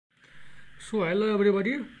So hello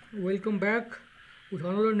everybody, welcome back with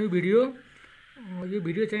another new video. यो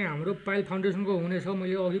video चाहिँ हाम्रो pile फाउन्डेसनको हुनेछ।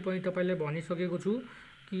 मैले अघि पनि तपाईलाई भनिसकेको छु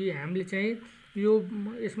कि हामीले चाहिँ यो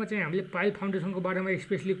यसमा चाहिँ हामीले पाइल फाउन्डेसनको बारेमा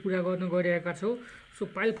स्पेशली कुरा गर्न गइरहेका छौं। सो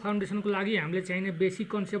पाइल फाउन्डेसनको लागि हामीले चाहिने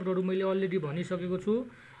बेसिक कन्सेप्टहरु मैले अलरेडी भनिसकेको छु।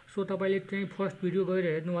 सो तपाईले चाहिँ फर्स्ट भिडियो गएर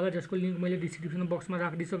हेर्नु होला, जसको लिंक मैले डिस्क्रिप्सन बक्समा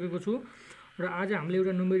राखिदिसकेको छु। र आज हामीले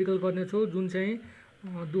एउटा न्युमेरिकल गर्ने छौं जुन चाहिँ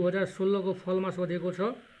 2016 को फलमा सोधेको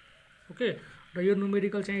छ। ओके, र यो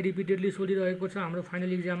न्युमेरिकल चाहिँ रिपिटेडली सोधिरहेको छ हाम्रो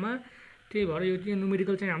फाइनल एक्जाममा। त्यही भएर यो चाहिँ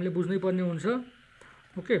न्युमेरिकल चाहिँ हामीले बुझ्नै पर्ने हुन्छ।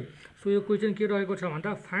 ओके, सो यो क्वेशन के रहेको छ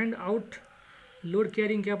भन्दा find out load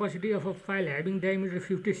carrying capacity of a file having diameter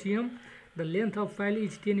 50 cm, the length of file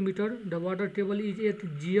is 10 metre, the water table is 8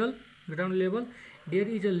 GL ground level, there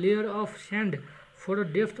is a layer of sand for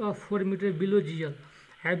a depth of 4 metre below GL,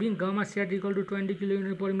 having gamma sat equal to 20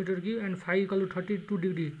 kN per meter cube and phi equal to 32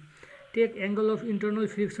 degree. Take angle of internal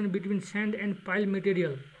friction between sand and pile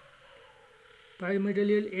material. Pile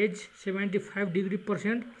material edge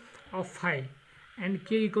 75% of phi and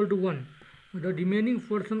K equal to 1. The remaining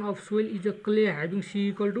portion of soil is a clay having C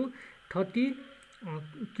equal to 30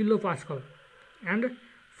 kilopascal and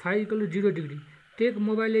phi equal to 0 degree. Take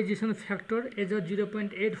mobilization factor as a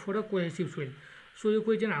 0.8 for a cohesive soil. So यो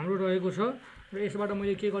question हाम्रो रहेको छ र यसबाट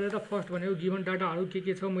मैले के गरे त फर्स्ट भनेको गिवन डाटाहरु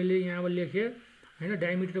के छ मैले यहाँ अब लेखे हैन।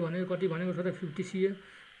 डायमिटर भनेको कति भनेको छ त 50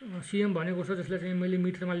 cm भनेको छ, जसलाई चाहिँ मैले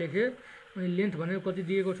मिटरमा लेखे। अनि लेन्थ भनेको कति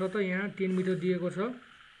दिएको छ त यहाँ 10 मिटर दिएको छ।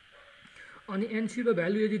 अनि एनसी को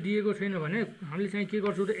भ्यालु यदि दिएको छैन भने हामीले चाहिँ के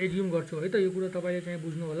गर्छौं त एज्युम गर्छौं है त। यो कुरा तपाईले चाहिँ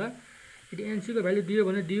बुझ्नु होला। यदि एनसी को भ्यालु दियो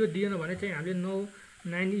भने दियो, दिएन भने चाहिँ हामीले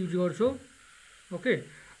 9 युज गर्छौं। ओके,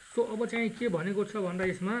 सो अब चाहिँ के भनेको छ भन्दा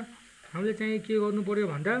यसमा हामीले चाहिँ के गर्नु पर्यो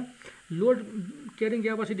भन्दा लोड क्यारिङ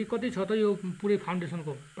क्यापासिटी कति छ त यो पुरै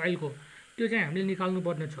फाउन्डेसनको पाइलको त्यो चाहिँ हामीले निकाल्नु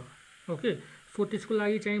पर्ने छ। ओके, सो त्यसको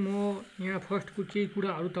लागि चाहिँ म यहाँ फर्स्टको केही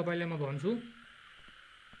कुराहरु तपाईलाई म भन्छु।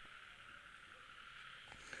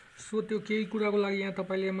 सो त्यो केही कुराको लागि यहाँ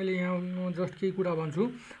तपाईले मैले यहाँ जस्ट केही कुरा भन्छु।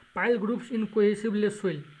 पाइल ग्रुप्स इन कोहेसिभलेस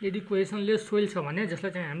सोइल, यदि कोहेसनलेस सोइल छ भने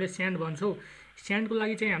जसलाई चाहिँ हामीले स्यान्ड भन्छौं, स्यान्डको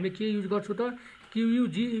लागि चाहिँ हामीले के युज गर्छौं त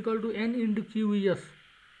QUG equal to N into QES।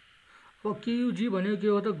 अब QUG भनेको के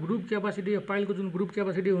हो त ग्रुप क्यापासिटी, पाइलको जुन ग्रुप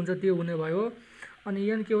क्यापासिटी हुन्छ त्यो हुने भयो। अनि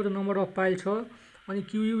N के हो त नम्बर अफ पाइल छ। अनि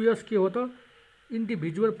QUS के हो त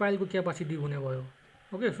इन्डिभिजुअल पाइलको क्यापासिटी हुने भयो।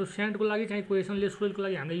 ओके, सो स्यान्डको लागि चाहिँ कोहेसनलेस सोइलको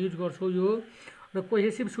लागि हामीले युज गर्छौं यो। र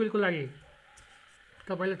कोहेसिभ सोइलको लागि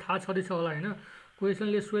तपाईलाई थाहा छदै छ होला हैन।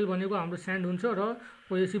 कोहेसनलेस सोइल भनेको हाम्रो स्यान्ड हुन्छ र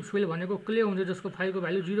कोहेसिभ सोइल भनेको क्ले हुन्छ जसको फाइको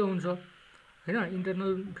भ्यालु 0 हुन्छ हैन।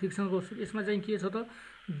 इन्टरनल फ्रिक्सनको यसमा चाहिँ के छ त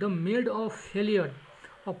the made of failure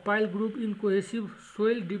of pile group in cohesive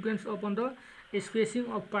soil depends upon the spacing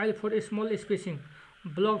of pile for a small spacing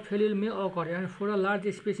block failure may occur and for a large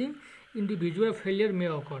spacing individual failure may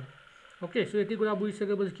occur. Okay, so यति कुरा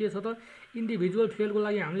बुझिसकेपछि के छ त individual फेलियरको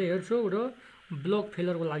लागि हामीले हेर्छौं र block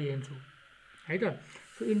फेलियरको लागि हेर्छौं है त।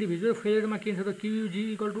 सो इन्डिभिजुअल फेलियरमा के छ त QUG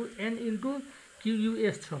equal to N into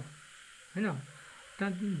QUS छ हैन।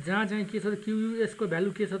 जहाँ चाहिँ के छ त QUS को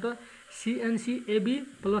भ्यालु के छ त CNC AB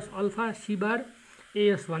plus alpha C बार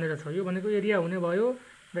AS भनेर छ। यो भनेको एरिया हुने भयो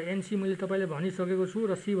र NC मैले तपाईलाई भनिसकेको छु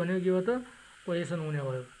र C भनेको के हो त कोहेसन हुने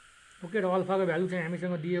भयो। ओके, र अल्फा को भ्यालु चाहिँ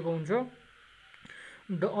हामीसँग दिएको हुन्छ।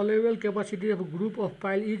 The allowable capacity of group of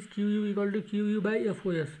pile is QU equal to QU by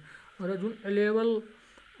FOS। र जुन अलाउएबल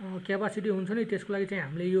क्यापासिटी हुन्छ नि त्यसको लागि चाहिँ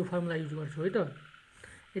हामीले यो फर्मुला युज गर्छौं है त।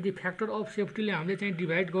 यदि फ्याक्टर अफ सेफ्टीले हामीले चाहिँ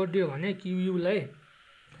डिभाइड गरिदियो भने QUG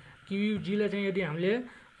लाई चाहिँ यदि हामीले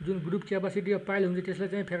जुन ग्रुप क्यापासिटी अफ पाइल हुन्छ त्यसलाई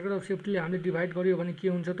चाहिँ फ्याक्टर अफ सेफ्टीले हामीले डिभाइड गर्यो भने के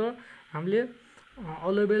हुन्छ त हामीले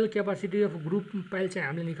allowable capacity of group pile चाहिँ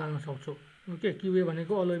हामीले निकाल्न सक्छौं। ओके, QA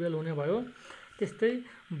भनेको अलाउएबल हुने भयो। त्यस्तै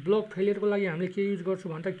ब्लक फेलियरको लागि हामीले के युज गर्छौं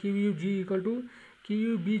भन्दा QUG equal to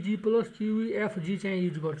QUBG plus QUFG चाहिँ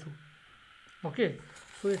युज गर्छौं। ओके,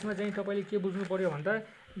 सो यसमा चाहिँ तपाईले के बुझ्नु पर्यो भन्दा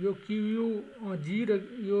यो QUG र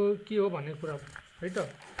यो के हो भन्ने कुरा है त।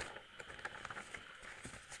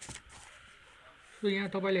 सो यहाँ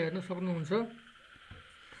तपाईले हेर्न सक्नुहुन्छ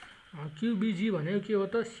QBG भनेको के हो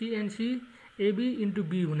त CNC AB इन्टु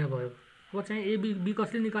B हुने भयो। अब चाहिँ AB B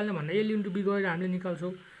कसले निकाल्ने भन्दा L इन्टु B गरेर हामीले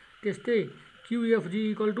निकाल्छौं। त्यस्तै QFG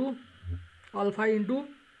equal to alpha into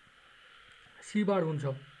C बार हुन्छ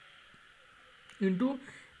इन्टु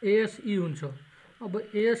ASE हुन्छ। अब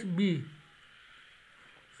ASB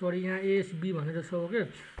सरी यहाँ ASB भनेर छ। ओके,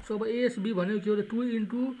 सो अब ASB भनेको के हो त 2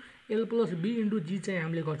 into L plus B into G चाहिँ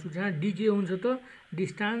हामीले गर्छौं, जहाँ D के हुन्छ त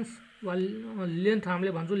डिस्टेन्स वा लेन्थ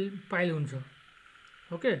हामीले भन्छौं पाइल हुन्छ।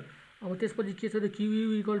 ओके, अब त्यसपछि के छ त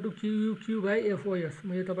QU equal to QQ by FOS।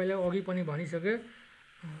 मैले तपाईलाई अघि पनि भनिसके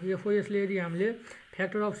FOS ले यदि हामीले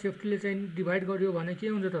फ्याक्टर अफ सेफ्टीले चाहिँ डिभाइड गर्यो भने के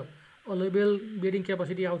हुन्छ त अलाउबल बेरिङ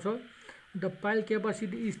क्यापासिटी आउँछ। The pile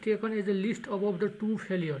capacity is taken as a list अबभ the two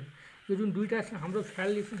failure. यो जुन दुईवटा हाम्रो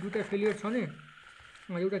दुईवटा फेलियर छ नि,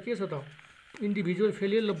 एउटा के छ त इन्डिभिजुअल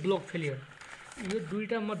फेलियर र ब्लक फेलियर। यो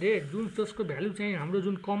दुईवटा मध्ये जुन जसको भ्यालु चाहिँ हाम्रो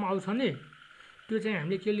जुन कम आउँछ नि त्यो चाहिँ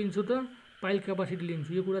हामीले के लिन्छौँ त पाइल क्यापासिटी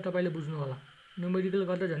लिन्छौँ। यो कुरा तपाईँले बुझ्नु होला, न्युमेरिकल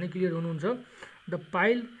गर्दा झनै क्लियर हुनुहुन्छ। The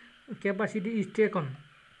pile capacity is taken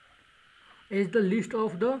as the list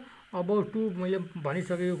of the अबभ two. मैले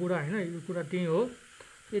भनिसकेको कुरा होइन, यो कुरा त्यही हो।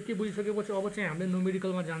 यति बुझिसकेपछि अब चाहिँ हामीले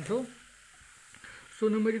न्युमेरिकलमा जान्छौँ। सो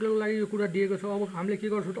न्युमेरिकलको लागि यो कुरा दिएको छ। अब हामीले के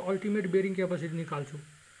गर्छौँ त अल्टिमेट बेरिङ क्यापासिटी निकाल्छौँ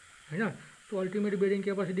होइन। सो अल्टिमेट बेरिङ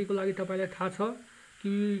क्यापासिटीको लागि तपाईँलाई थाहा छ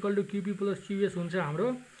Q equal to क्युपी plus QS हुन्छ हाम्रो।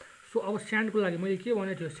 सो अब स्यान्डको लागि मैले के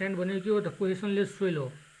भनेको थियो, स्यान्ड भनेको के हो त कोहेसनलेस सोइल हो।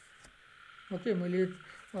 ओके, मैले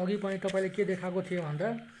अघि पनि तपाईँले के देखाएको थिएँ भन्दा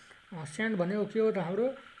स्यान्ड भनेको के हो त हाम्रो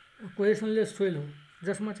कोहेसनलेस सोइल हो,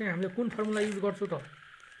 जसमा चाहिँ हामीले कुन फर्मुला युज गर्छौँ त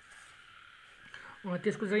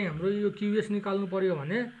त्यसको चाहिँ हाम्रो यो क्युएस निकाल्नु पर्यो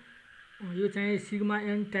भने यो चाहिँ सिग्मा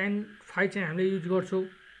एन tan फाइ चाहिँ हामीले युज गर्छौँ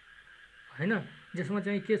होइन। जसमा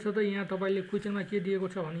चाहिँ के छ त यहाँ तपाईँले क्वेसनमा के दिएको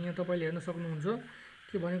छ भने यहाँ तपाईँले हेर्न सक्नुहुन्छ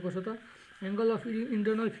के भनेको छ त angle of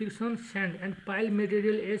internal friction sand and pile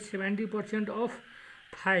material as 70% of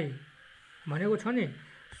फाइ भनेको छ नि।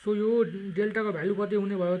 सो यो डेल्टाको भ्यालु कति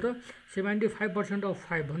हुने भयो त 75% अफ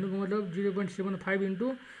फाइ भन्नुको मतलब 0.75 इन्टु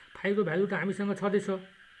फाइको भ्यालु त हामीसँग छँदैछ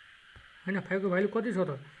होइन। फाइको भ्यालु कति छ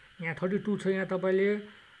त यहाँ 32 छ। यहाँ तपाईँले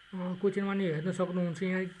क्वेसनमा नि हेर्न सक्नुहुन्छ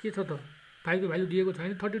यहाँ के छ त फाइको भ्यालु दिएको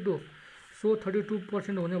छैन 32। सो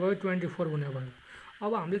 32% हुने भयो 24 हुने भयो।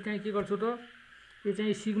 अब हामीले चाहिँ के गर्छौँ त यो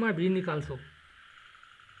चाहिँ सिग्मा भी निकाल्छौँ।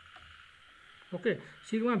 Okay,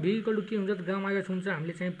 sigma V equal to के हुन्छ त गामा एच हुन्छ,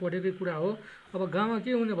 हामीले चाहिँ पढेकै कुरा हो। अब गामा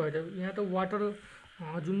के हुने भयो त यहाँ त वाटर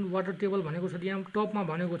जुन वाटर टेबल भनेको छ यहाँ टपमा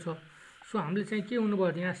भनेको छ। सो हामीले चाहिँ के हुनु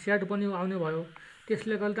भयो त यहाँ सेट पनि आउने भयो।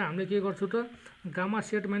 त्यसले गर्दा हामीले के गर्छौँ त gamma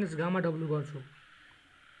sat minus gamma W गर्छौँ।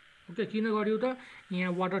 ओके, किन गर्यो त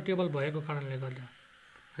यहाँ वाटर टेबल भएको कारणले गर्दा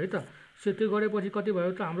है त। सो त्यो गरेपछि कति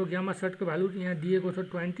भयो त हाम्रो गामा सेटको भ्यालु यहाँ दिएको छ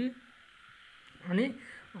 20 अनि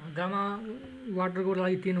गामा वाटरको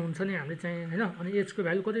लागि 10 हुन्छ नि हामीले चाहिँ होइन। अनि एचको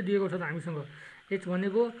भ्यालु कति दिएको छ त हामीसँग एच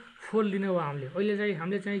भनेको 4 लिने हो हामीले। अहिले चाहिँ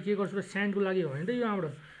हामीले चाहिँ के गर्छौँ त स्यान्डको लागि हो नि त यो हाम्रो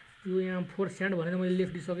यो यहाँ 4 स्यान्ड भनेर मैले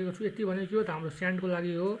लेखिदिइसकेको छु। यति भनेको के हो त हाम्रो स्यान्डको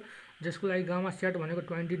लागि हो, जसको लागि गामा सेट भनेको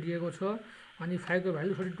 20 दिएको छ अनि फाइको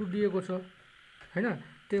भ्यालु 32 दिएको छ होइन।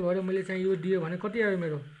 त्यही भएर मैले चाहिँ यो दियो भने कति आयो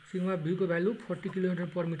मेरो सिग्मा भीको भ्यालु 40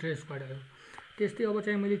 km/m² आयो। त्यस्तै अब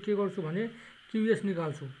चाहिँ मैले के गर्छु भने क्युएस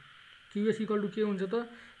निकाल्छु। क्युएस इक्वल टु के हुन्छ त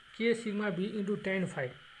के सिग्मा भी इन्टु tan फाइ।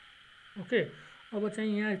 ओके, अब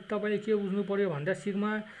चाहिँ यहाँ तपाईँले के बुझ्नु पर्यो भन्दा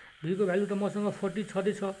सिग्मा भीको भ्यालु त मसँग 40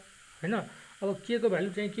 छँदैछ होइन। अब के को भ्यालु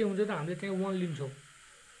चाहिँ के हुन्छ त हामीले चाहिँ 1 लिन्छौँ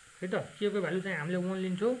है त। के को भ्यालु चाहिँ हामीले 1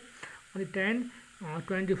 लिन्छौँ अनि tan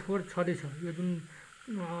 24 छँदैछ।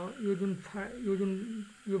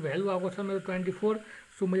 यो भ्यालु आएको छ मेरो 24।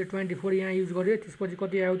 सो मैले 24 यहाँ युज गरेँ। त्यसपछि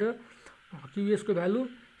कति आयो त क्युएसको भ्यालु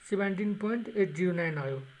 17.809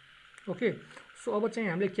 आयो। ओके, सो अब चाहिँ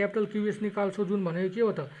हामीले क्यापिटल क्युएस निकाल्छौँ जुन भनेको के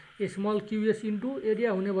हो त स्मल क्युएस इन्टु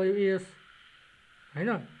एरिया हुने भयो एस होइन।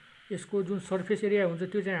 यसको जुन सर्फेस एरिया हुन्छ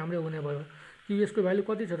त्यो चाहिँ हाम्रो हुने भयो। क्युएसको भ्यालु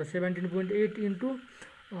कति छ त 17.8 इन्टु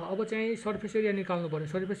अब चाहिँ सर्फेस एरिया निकाल्नु पर्यो।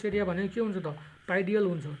 सर्फेस एरिया भनेको के हुन्छ त पाइडियल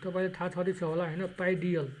हुन्छ, तपाईँले थाहा छँदैछ होला होइन।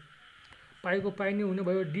 पाइडियल पाइको पाइ नै हुने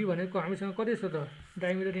भयो। डी भनेको हामीसँग कति छ त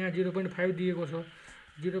डायमिटर यहाँ 0.5 दिएको छ,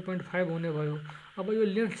 0.5 हुने भयो। अब यो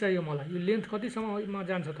लेन्थ चाहियो मलाई, यो लेन्थ कतिसम्ममा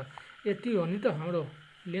जान्छ त यति हो नि त हाम्रो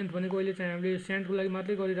लेन्थ भनेको। अहिले चाहिँ हामीले स्यान्डको लागि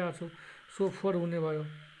मात्रै गरिरहेको छौँ। सो 4 हुने भयो।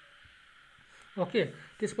 ओके,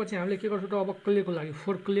 त्यसपछि हामीले के गर्छौँ त अब क्लेको लागि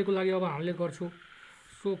 4 क्लेको लागि अब हामीले गर्छौँ।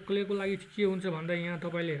 सो क्लेको लागि के हुन्छ भन्दा यहाँ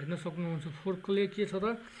तपाईँले हेर्न सक्नुहुन्छ 4 क्ले के छ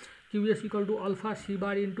त QS equal to alpha C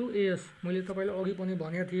bar into as. मैले तपाईँलाई अघि पनि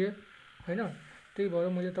भनेको थिएँ होइन। त्यही भएर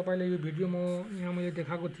मैले तपाईँलाई यो भिडियो यहाँ मैले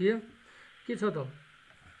देखाएको थिएँ। के छ त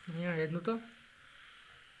यहाँ हेर्नु त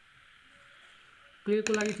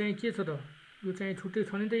क्लेको लागि चाहिँ के छ त यो चाहिँ छुट्टै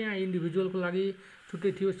छ नि त। यहाँ इन्डिभिजुअलको लागि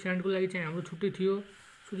छुट्टै थियो, स्यान्डको लागि चाहिँ हाम्रो छुट्टै थियो।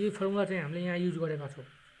 सो यो फर्मुला चाहिँ हामीले यहाँ युज गरेका छौँ।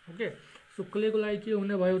 ओके, सो क्लेको लागि के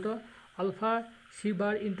हुने भयो त अल्फा सी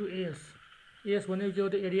बार इन्टु एएस। एएस भनेको के हो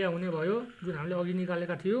त एरिया हुने भयो जुन हामीले अघि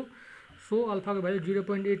निकालेका थियौँ। सो अल्फाको भ्यालु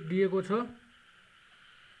 0.8 दिएको छ,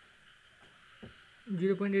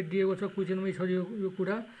 0.8 दिएको छ, क्वेसनमै छ यो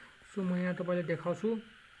कुरा। सो म यहाँ तपाईँलाई देखाउँछु।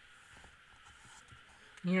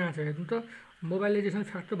 यहाँ छ हेर्नु त मोबाइलाइजेसन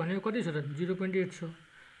फ्याक्टर भनेको कति छ त 0.8 छ।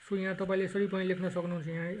 सो यहाँ तपाईँले यसरी पनि लेख्न सक्नुहुन्छ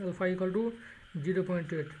यहाँ alpha equal to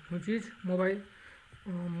 0.8 which is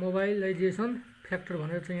मोबाइलाइजेसन factor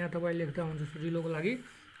भनेर चाहिँ यहाँ तपाईँले लेख्दा हुन्छ सजिलोको लागि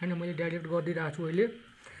होइन। मैले डाइरेक्ट गरिदिइरहेको छु अहिले।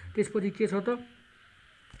 त्यसपछि के छ त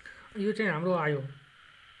यो चाहिँ हाम्रो आयो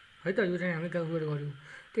है त। यो चाहिँ हामीले क्यालकुलेट गर्यौँ।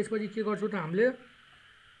 त्यसपछि के गर्छौँ त हामीले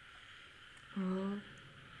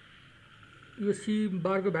यो सी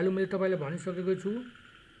बारको भ्यालु मैले तपाईँलाई भनिसकेको छु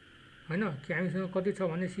हैन कि हामीसँग कति छ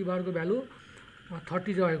भने सी बारको भ्यालु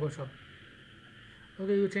 30 रहेको छ।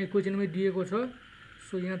 ओके, यो चाहिँ क्वेसनमै दिएको छ।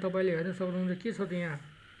 सो यहाँ तपाईँले हेर्न सक्नुहुन्छ के छ त यहाँ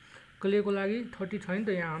क्लेको लागि 30 छ नि त,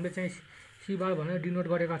 यहाँ हामीले चाहिँ सी बार भनेर डिनोट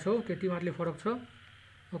गरेका छौँ, त्यति मात्रले फरक छ।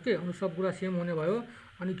 ओके, अनि सब कुरा सेम हुने भयो।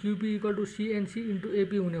 अनि क्युपी equal to CNC into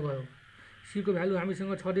AP हुने भयो। सीको भ्यालु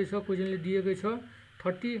हामीसँग छँदैछ, क्वेसनले दिएकै छ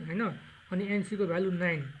 30 हैन। अनि एनसीको भ्यालु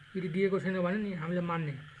 9, यदि दिएको छैन भने नि हामीले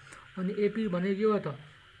मान्ने। अनि एपी भनेको के हो त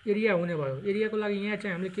एरिया हुने भयो। एरियाको लागि यहाँ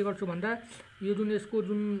चाहिँ हामीले के गर्छौँ भन्दा यो जुन यसको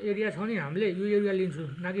जुन एरिया छ नि हामीले यो एरिया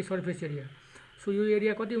लिन्छौँ, न कि सर्फेस एरिया। सो यो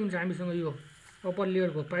एरिया कति हुन्छ हामीसँग यो अप्पर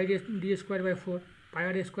लेयरको पाइ डी स्क्वायर बाई 4 पाइ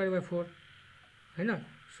आर स्क्वायर बाई 4 हैन।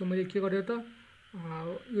 सो मैले के गरेँ त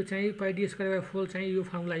यो चाहिँ पाइ डी स्क्वायर बाई 4 चाहिँ यो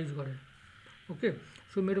फर्मुला युज गरेँ। ओके,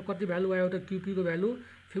 सो मेरो कति भ्यालु आयो त क्युपीको भ्यालु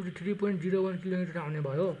 53.01 किलोमिटर आउने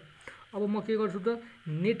भयो। अब म के गर्छु त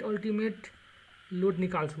नेट अल्टिमेट लोड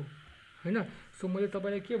निकाल्छु हैन। सो मैले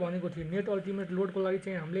तपाईँलाई के भनेको थिएँ, नेट अल्टिमेट लोडको लागि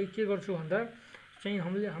चाहिँ हामीले के गर्छौँ भन्दा चाहिँ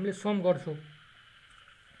हामीले सम गर्छौँ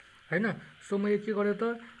हैन। सो मैले के गरेँ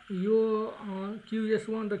त यो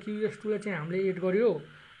क्युएस1 र क्युएस2लाई चाहिँ हामीले एड गर्यो।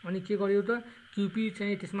 अनि के गर्यो त क्युपी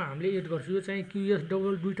चाहिँ त्यसमा हामीले एड गर्छौँ। यो चाहिँ क्युएस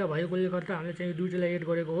डबल दुईटा भएकोले गर्दा हामीले चाहिँ दुईटालाई एड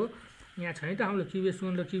गरेको हो। यहाँ छैन त हाम्रो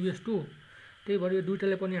क्युएस1 र क्युएस2, त्यही भएर यो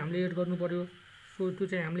दुईटालाई पनि हामीले एड गर्नु पर्यो। सो त्यो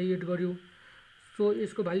चाहिँ हामीले एड गर्यो। सो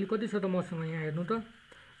यसको भ्यालु कति छ त मसँग यहाँ हेर्नु त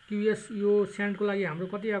क्युएस यो स्यान्डको लागि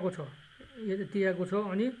हाम्रो कति आएको छ यति आएको छ।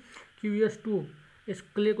 अनि क्युएस2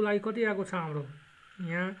 यस क्लेको लागि कति आएको छ हाम्रो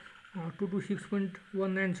यहाँ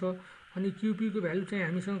 226.19 छ। अनि क्युपीको भ्यालु चाहिँ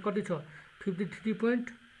हामीसँग कति छ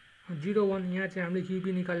 53.01, यहाँ चाहिँ हामीले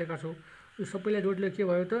क्युपी निकालेका छौँ। यो सबैलाई जोडले के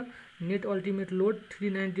भयो त नेट अल्टिमेट लोड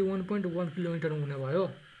 391.1 किलोमिटर हुने भयो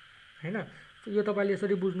हैन। यो तपाईँले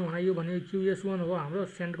यसरी बुझ्नु होला, यो भनेको क्युएस1 हो हाम्रो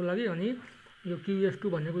स्यान्डको लागि, अनि यो क्युएस2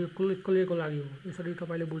 भनेको यो क्लेको लागि हो। यसरी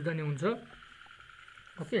तपाईँले बुझ्दा नै हुन्छ।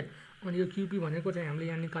 ओके, अनि यो क्युपी भनेको चाहिँ हामीले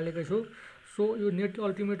यहाँ निकालेकै छौँ। सो यो नेट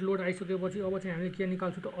अल्टिमेट लोड आइसकेपछि अब चाहिँ हामीले के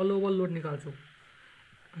निकाल्छौँ त अलोवेबल लोड निकाल्छौँ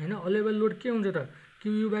हैन। अलोवेबल लोड के हुन्छ त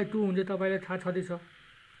क्यु/2 हुन्छ, तपाईँलाई थाहा छँदैछ।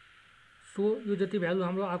 सो यो जति भ्यालु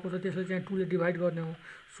हाम्रो आएको छ त्यसले चाहिँ 2 ले डिभाइड गर्ने हो।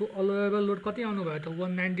 सो अलोवेबल लोड कति आउनु भयो त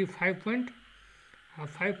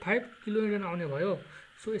 195.55 किलोमिटर आउने भयो।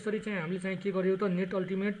 सो यसरी चाहिँ हामीले चाहिँ के गर्यो त नेट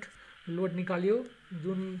अल्टिमेट लोड निकाल्यो,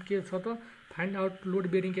 जुन के छ त find out load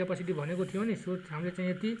bearing capacity भनेको थियो नि। सो हामीले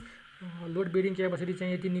चाहिँ यति लोड बेरिङ क्यापासिटी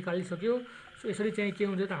चाहिँ यति निकालिसक्यो। सो यसरी चाहिँ के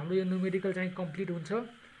हुन्छ त हाम्रो यो न्युमेरिकल चाहिँ कम्प्लिट हुन्छ।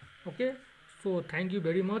 Okay, so thank you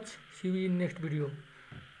very much, C you in next video.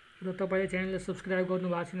 र तपाईँले च्यानललाई सब्सक्राइब गर्नु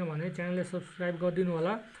भएको छैन भने च्यानललाई सब्सक्राइब गरिदिनु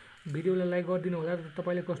होला, भिडियोलाई लाइक गरिदिनु होला। र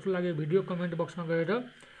तपाईँले कस्तो लाग्यो भिडियो कमेन्ट बक्समा गएर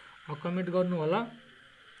कमेन्ट गर्नु होला।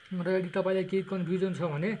 र यदि तपाईँलाई केही कन्फ्युजन छ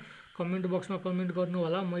भने कमेन्ट बक्समा कमेन्ट गर्नु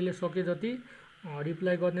होला, मैले सके जति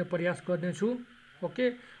रिप्लाई गर्ने प्रयास गर्नेछु। ओके,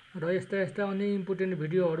 र यस्ता अन्य इम्पोर्टेन्ट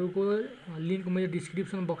भिडियोहरूको लिङ्क मैले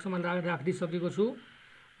डिस्क्रिप्सन बक्समा राखिदिइसकेको छु।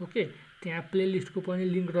 ओके, त्यहाँ प्लेलिस्टको पनि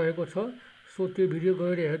लिङ्क रहेको छ। सो त्यो भिडियो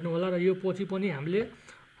गएर हेर्नु होला। र यो पछि पनि हामीले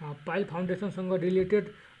पाइल फाउन्डेसनसँग रिलेटेड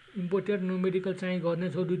इम्पोर्टेन्ट न्युमेरिकल चाहिँ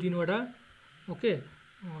गर्नेछौँ 2-3 वटा। ओके,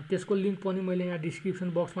 त्यसको लिङ्क पनि मैले यहाँ डिस्क्रिप्सन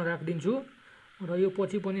बक्समा राखिदिन्छु। र यो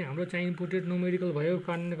पछि पनि हाम्रो चाहिँ इम्पोर्टेन्ट न्युमेरिकल भएको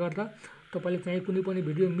कारणले गर्दा तपाईँले चाहिँ कुनै पनि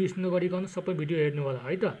भिडियो मिस नगरिकन सबै भिडियो हेर्नु होला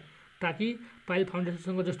है त, ताकि पाइल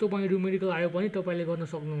फाउन्डेसनसँग जस्तो पनि न्युमेरिकल आयो पनि तपाईँले गर्न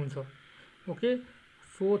सक्नुहुन्छ। Okay,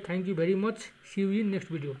 so thank you very much, C you in next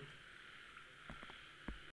video.